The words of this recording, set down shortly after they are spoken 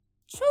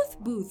Truth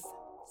Booth.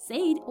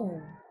 Say it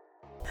all.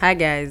 Hi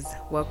guys,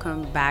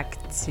 welcome back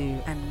to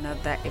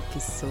another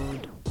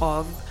episode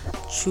of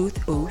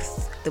Truth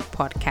Oath, the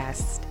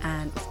podcast.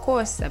 And of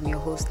course, I'm your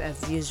host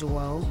as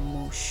usual,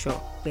 Mosho.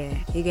 Where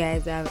you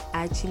guys have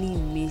actually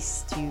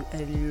missed you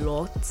a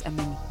lot.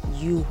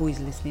 You who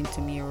is listening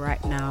to me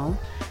right now.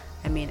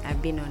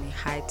 I've been on a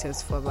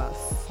hiatus for about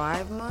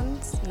 5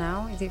 months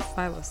now. Is it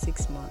 5 or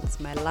 6 months?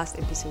 My last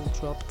episode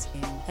dropped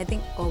in, I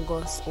think,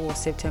 August or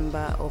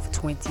September of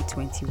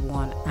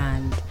 2021.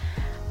 And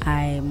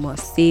I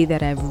must say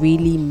that I've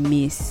really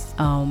missed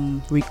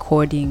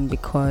recording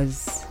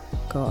because,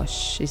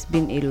 gosh, it's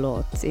been a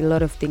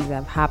lot of things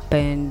have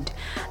happened,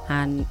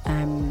 and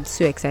I'm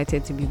so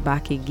excited to be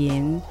back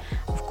again.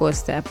 Of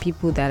course, there are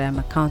people that I'm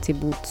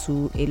accountable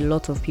to. A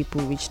lot of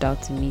people reached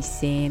out to me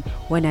saying,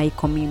 when are you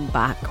coming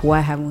back?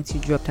 Why haven't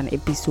you dropped an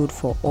episode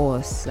for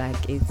us?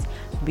 Like, it's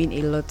been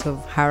a lot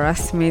of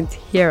harassment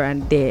here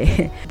and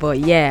there. But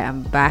yeah,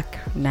 I'm back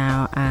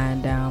now,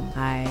 and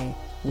I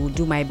will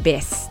do my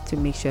best to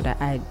make sure that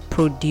I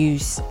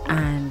produce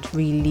and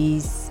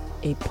release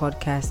a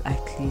podcast at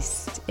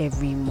least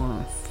every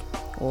month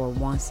or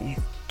once in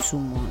 2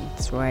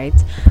 months, right?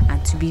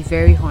 And to be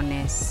very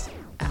honest,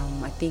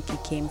 I think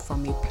it came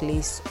from a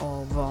place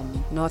of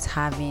not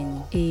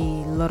having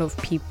a lot of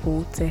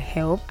people to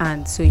help.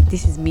 And so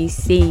this is me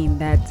saying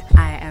that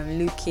I am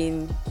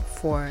looking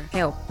for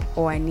help,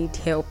 or I need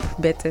help,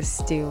 better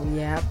still,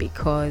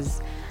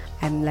 because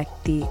I'm like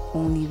the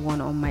only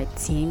one on my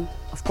team.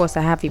 Of course,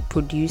 I have a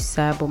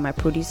producer, but my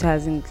producer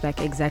hasn't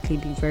exactly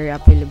been very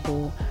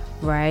available,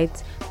 right?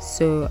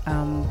 So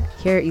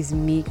here is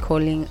me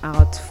calling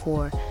out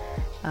for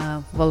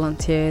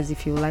volunteers.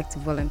 If you would like to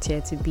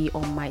volunteer to be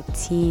on my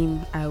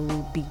team, I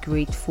will be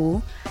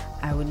grateful.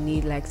 I would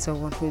need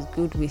someone who is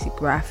good with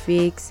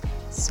graphics,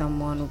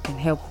 someone who can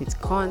help with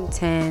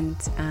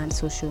content and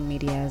social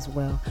media as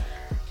well.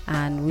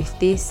 And with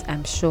this,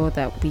 I'm sure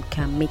that we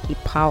can make a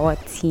power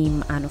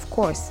team and, of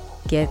course,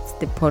 get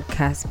the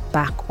podcast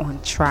back on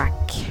track,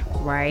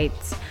 right?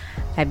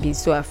 I've been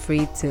so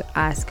afraid to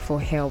ask for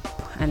help,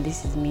 and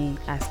this is me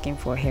asking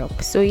for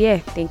help. So yeah,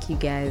 thank you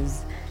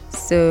guys.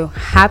 So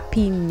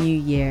happy New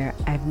Year.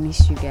 I've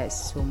missed you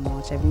guys so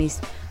much. I've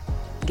missed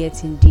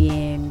getting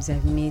DMs.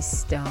 I've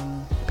missed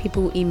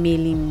people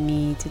emailing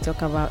me to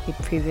talk about a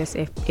previous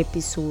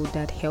episode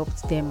that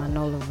helped them and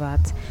all of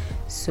that.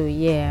 So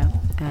yeah,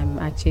 I'm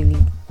actually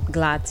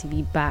glad to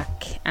be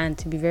back. And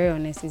to be very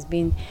honest, it's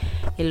been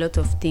a lot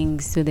of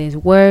things. So there's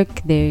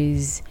work,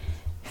 there's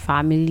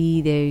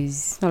family,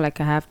 there's not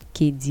I have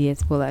kids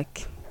yet, but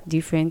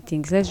different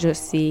things. Let's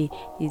just say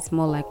it's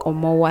more like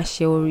omowa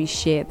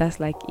sheorishe. That's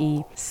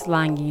a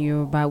slang in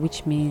Yoruba,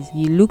 which means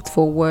you looked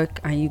for work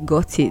and you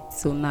got it,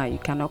 so now you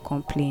cannot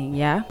complain.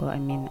 But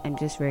I'm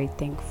just very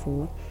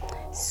thankful.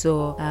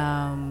 So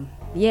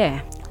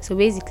so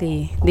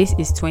basically this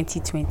is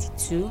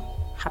 2022.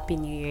 Happy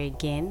New Year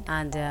again.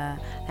 And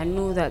I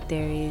know that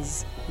there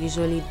is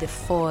usually the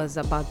fuzz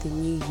about the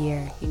new year.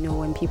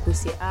 When people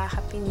say,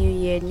 Happy New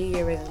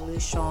Year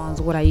resolutions,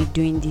 what are you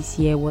doing this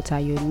year? What are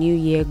your New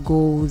Year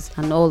goals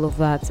and all of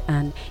that?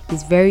 And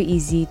it's very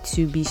easy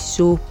to be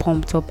so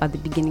pumped up at the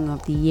beginning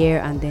of the year,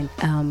 and then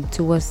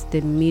towards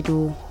the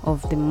middle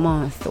of the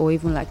month, or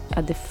even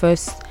at the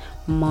first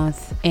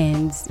month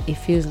ends, it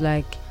feels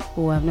like,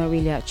 I've not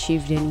really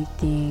achieved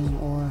anything,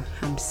 or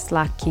I'm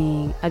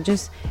slacking. I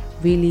just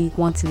really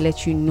want to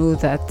let you know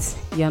that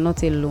you're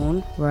not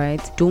alone, right?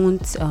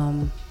 Don't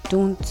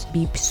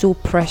be so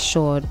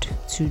pressured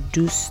to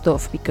do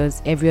stuff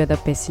because every other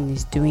person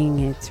is doing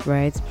it,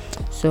 right?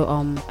 So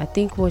I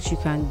think what you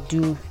can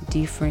do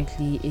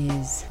differently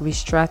is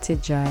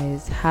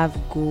re-strategize, have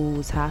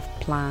goals, have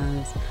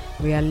plans,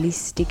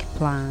 realistic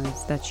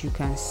plans that you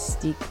can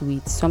stick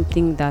with,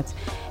 something that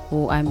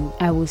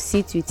I will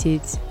sit with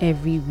it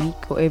every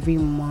week or every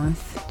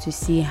month to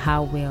see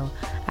how well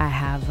I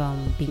have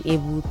been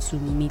able to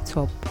meet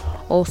up.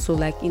 Also,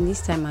 in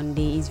this time and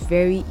day, it's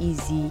very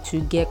easy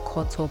to get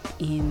caught up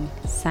in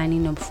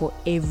signing up for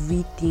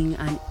everything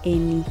and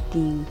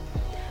anything,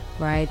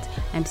 right?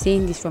 I'm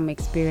saying this from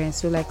experience.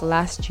 So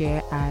last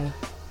year,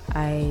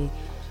 I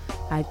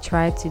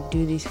tried to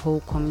do this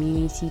whole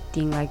community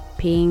thing,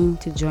 paying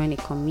to join a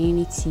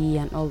community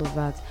and all of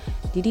that.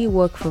 Did it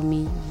work for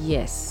me?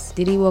 Yes.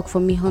 Did it work for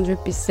me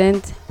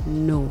 100%?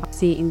 No.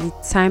 See, in the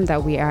time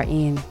that we are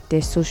in,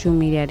 there's social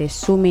media, there's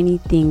so many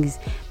things.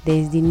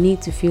 There's the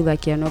need to feel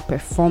like you're not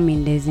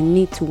performing. There's the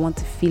need to want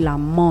to feel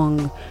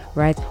among,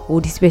 right?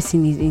 This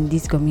person is in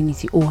this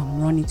community.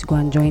 I'm running to go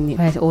and join it,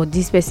 right? Or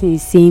this person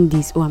is saying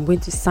this. I'm going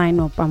to sign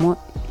up.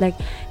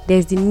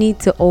 There's the need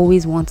to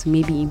always want to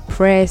maybe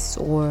impress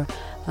or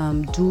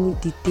do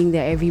the thing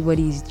that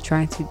everybody is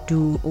trying to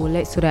do,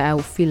 or so that I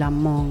will feel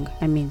among.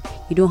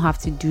 You don't have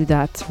to do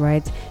that,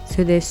 right?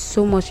 So there's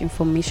so much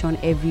information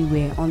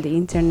everywhere on the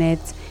internet,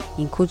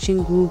 in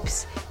coaching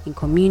groups, in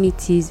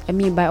communities.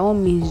 By all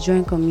means,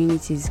 join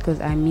communities, because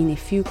a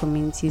few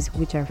communities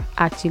which have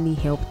actually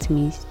helped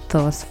me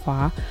thus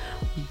far.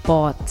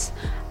 But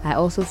I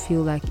also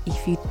feel like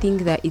if you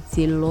think that it's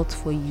a lot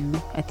for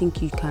you, I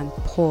think you can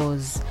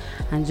pause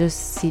and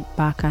just sit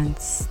back and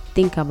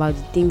think about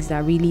the things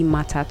that really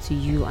matter to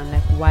you and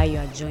like why you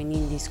are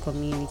joining this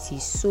community,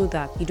 so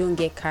that you don't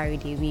get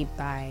carried away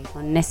by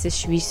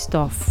unnecessary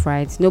stuff,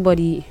 right?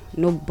 Nobody,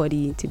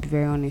 to be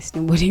very honest,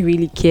 nobody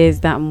really cares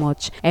that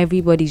much.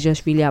 Everybody's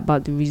just really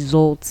about the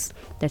results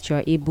that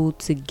you're able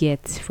to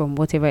get from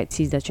whatever it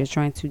is that you're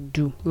trying to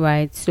do,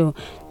 right? So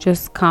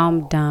just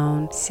calm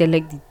down,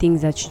 select the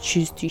things that you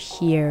choose to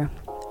hear.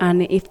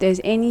 And if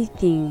there's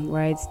anything,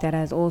 right, that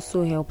has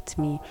also helped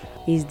me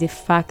is the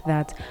fact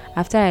that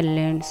after I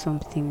learned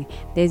something,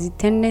 there's a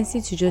tendency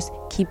to just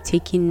keep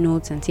taking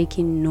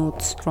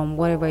notes from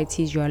whatever it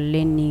is you are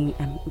learning.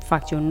 And in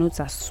fact, your notes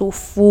are so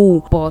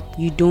full, but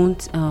you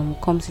don't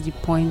come to the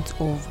point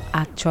of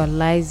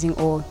actualizing,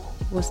 or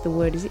what's the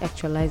word? Is it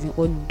actualizing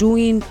or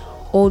doing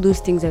all those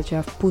things that you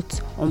have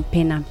put on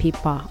pen and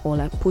paper, or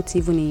like put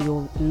even in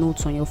your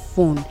notes on your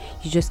phone?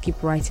 You just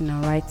keep writing,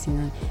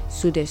 and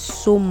so there's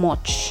so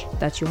much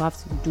that you have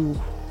to do,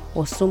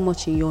 or so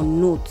much in your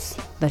notes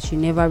that you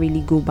never really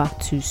go back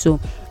to.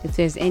 So if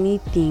there's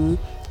anything,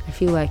 I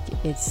feel like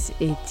it's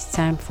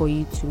time for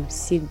you to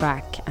sit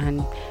back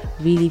and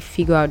really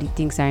figure out the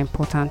things that are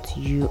important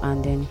to you,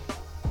 and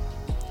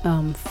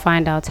then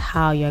find out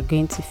how you're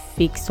going to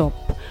fix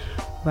up,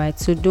 right?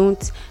 So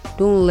don't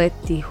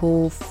let the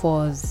whole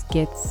fuzz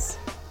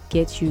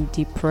get you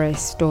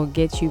depressed or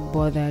get you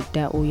bothered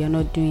that you're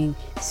not doing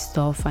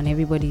stuff and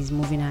everybody's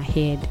moving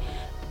ahead.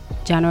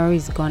 January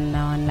is gone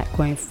now, and like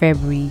we're in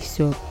February,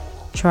 so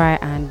try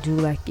and do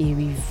like a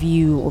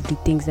review of the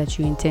things that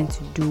you intend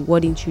to do.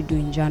 What didn't you do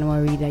in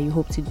January that you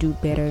hope to do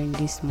better in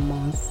this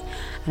month?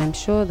 And I'm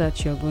sure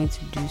that you're going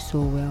to do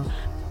so well.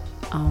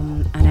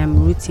 And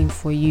I'm rooting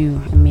for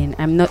you. I mean,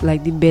 I'm not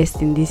like the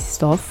best in this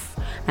stuff,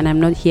 and I'm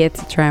not here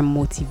to try and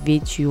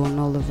motivate you on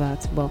all of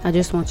that, but I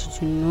just want you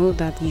to know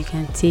that you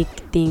can take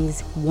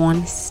things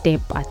one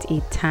step at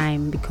a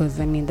time, because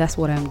I mean, that's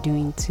what I'm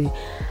doing too.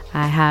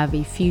 I have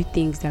a few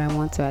things that I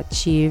want to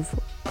achieve.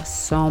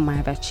 Some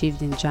I've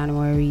achieved in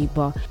January,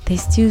 but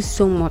there's still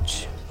so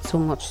much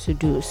to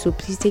do. So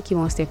please take it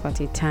one step at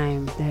a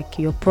time. Like,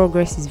 your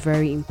progress is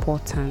very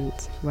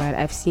important, right?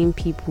 I've seen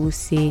people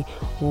say,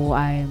 oh,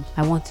 I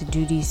want to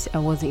do this, I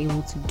wasn't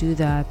able to do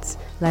that.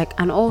 Like,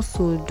 and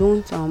also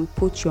don't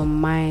put your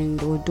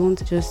mind, or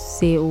don't just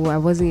say, oh, I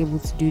wasn't able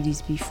to do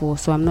this before,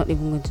 so I'm not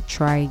even going to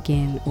try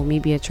again. Or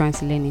maybe you're trying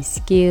to learn a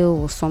skill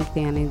or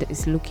something, and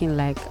it's looking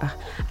like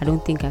I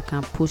don't think I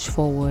can push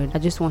forward. I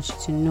just want you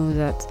to know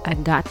that I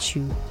got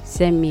you.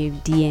 Send me a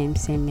DM,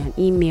 send me an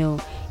email.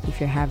 If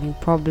you're having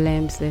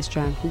problems, let's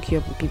try and hook you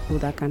up with people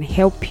that can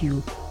help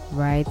you,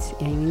 right?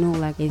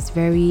 And like, it's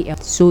very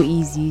so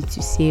easy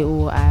to say,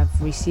 oh, I've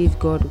received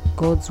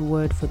God's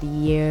word for the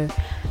year,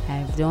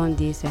 I've done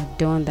this, I've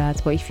done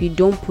that. But if you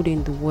don't put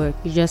in the work,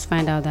 you just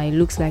find out that it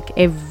looks like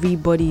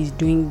everybody is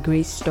doing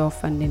great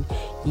stuff, and then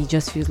it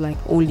just feels like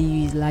only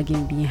you is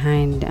lagging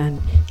behind.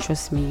 And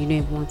trust me, you don't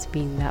even want to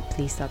be in that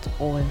place at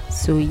all.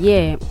 So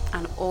yeah,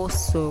 and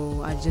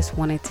also I just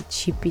wanted to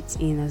chip it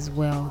in as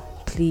well.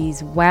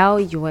 Please, while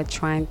you are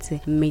trying to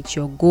meet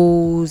your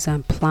goals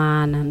and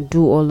plan and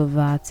do all of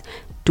that,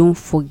 don't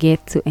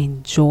forget to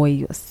enjoy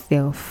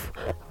yourself,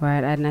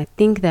 right? And I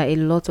think that a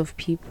lot of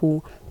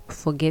people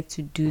forget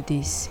to do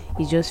this.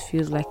 It just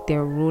feels like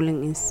they're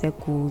rolling in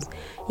circles,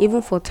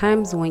 even for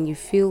times when you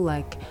feel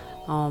like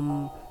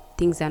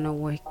things are not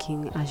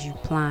working as you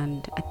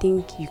planned. I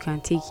think you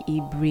can take a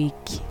break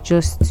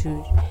just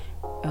to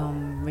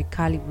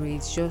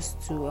recalibrate,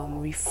 just to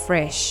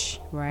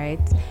refresh,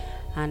 right?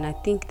 And I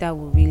think that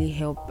will really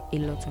help a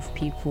lot of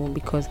people,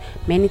 because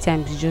many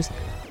times you just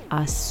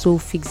are so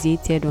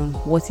fixated on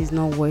what is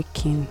not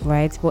working,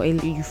 right? But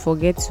you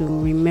forget to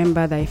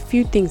remember that a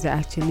few things are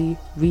actually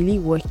really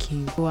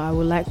working. So I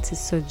would like to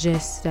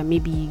suggest that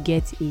maybe you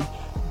get a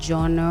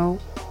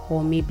journal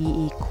or maybe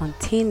a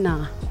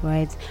container,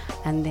 right?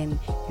 And then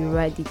you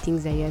write the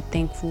things that you're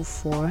thankful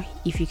for.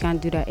 If you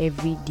can't do that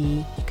every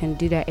day, you can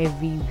do that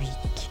every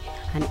week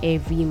and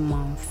every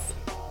month,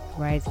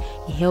 right?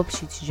 It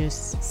helps you to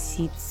just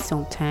sit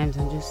sometimes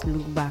and just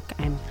look back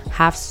and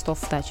have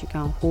stuff that you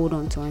can hold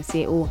on to and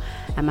say, oh,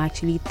 I'm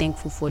actually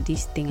thankful for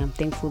this thing, I'm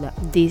thankful that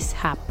this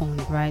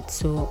happened, right?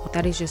 So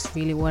that is just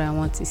really what I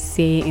want to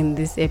say in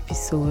this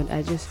episode.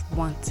 I just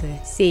want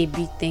to say a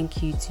big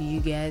thank you to you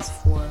guys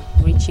for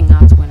reaching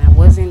out when I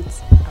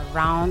wasn't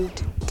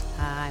around.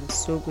 I'm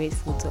so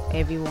grateful to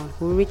everyone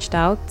who reached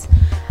out.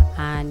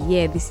 And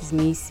yeah, this is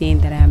me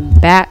saying that I'm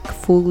back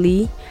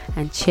fully,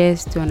 and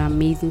cheers to an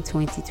amazing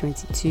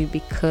 2022,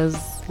 because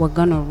we're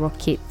gonna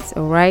rock it,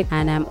 all right?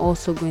 And I'm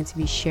also going to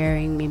be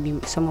sharing maybe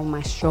some of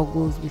my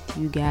struggles with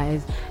you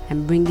guys,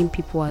 and bringing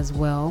people as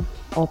well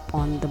up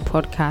on the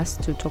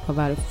podcast to talk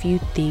about a few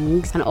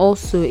things. And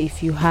also,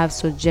 if you have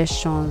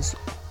suggestions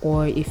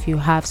or if you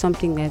have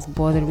something that's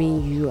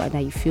bothering you and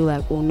that you feel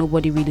like, oh,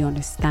 nobody really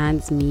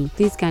understands me,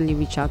 please kindly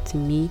reach out to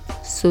me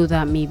so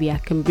that maybe I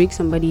can bring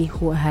somebody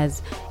who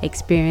has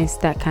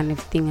experienced that kind of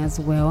thing as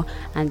well,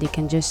 and they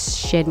can just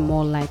shed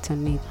more light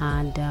on it.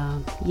 And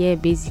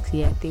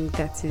basically I think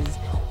that is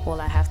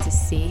all I have to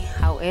say.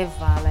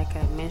 However, like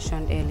I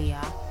mentioned earlier,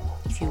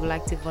 if you would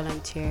like to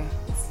volunteer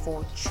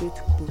for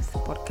Truth Booth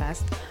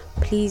podcast,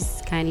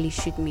 please kindly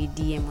shoot me a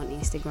DM on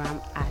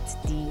Instagram at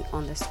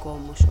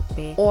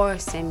 @the_Moshope, or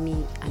send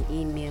me an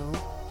email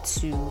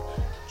to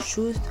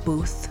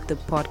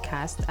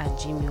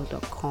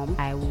truthbooththepodcast@gmail.com.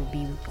 I will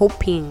be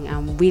hoping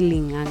and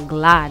willing and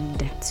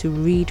glad to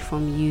read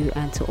from you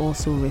and to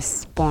also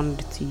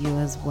respond to you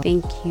as well.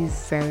 Thank you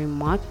very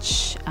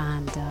much,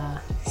 and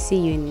see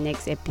you in the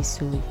next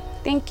episode.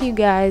 Thank you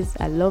guys.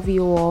 I love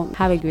you all.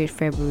 Have a great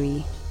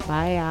February.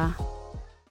 Bye.